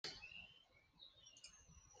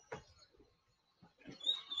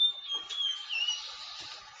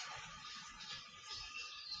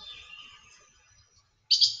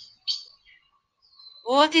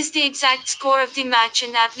What is the exact score of the match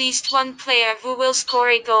and at least one player who will score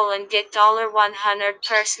a goal and get $100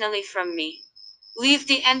 personally from me? Leave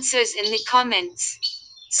the answers in the comments.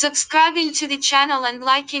 Subscribing to the channel and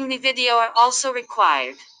liking the video are also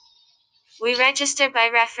required. We register by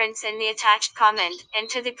reference in the attached comment.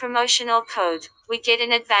 Enter the promotional code. We get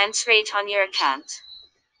an advance rate on your account.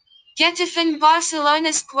 Getafe and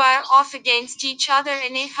Barcelona square off against each other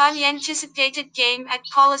in a highly anticipated game at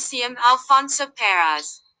Coliseum Alfonso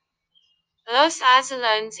Pérez. Los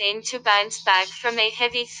Azulones aim to bounce back from a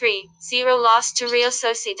heavy 3-0 loss to Real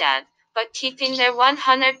Sociedad, but keeping their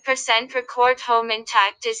 100% record home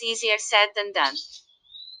intact is easier said than done.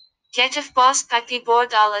 Getafe boss Pepe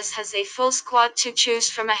Bordalás has a full squad to choose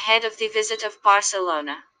from ahead of the visit of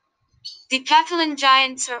Barcelona. The Catalan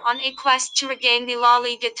giants are on a quest to regain the La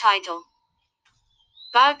Liga title.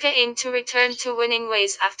 Barca aim to return to winning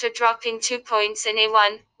ways after dropping 2 points in a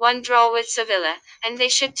 1-1 draw with Sevilla, and they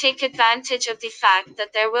should take advantage of the fact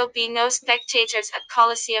that there will be no spectators at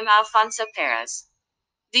Coliseum Alfonso Pérez.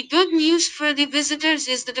 The good news for the visitors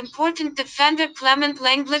is that important defender Clement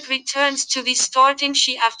Lenglet returns to the starting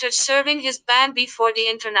sheet after serving his ban before the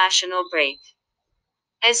international break.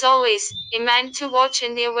 As always, a man to watch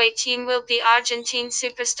in the away team will be Argentine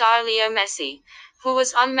superstar Leo Messi, who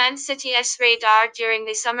was on Man City's radar during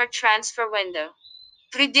the summer transfer window.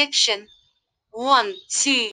 Prediction 1-2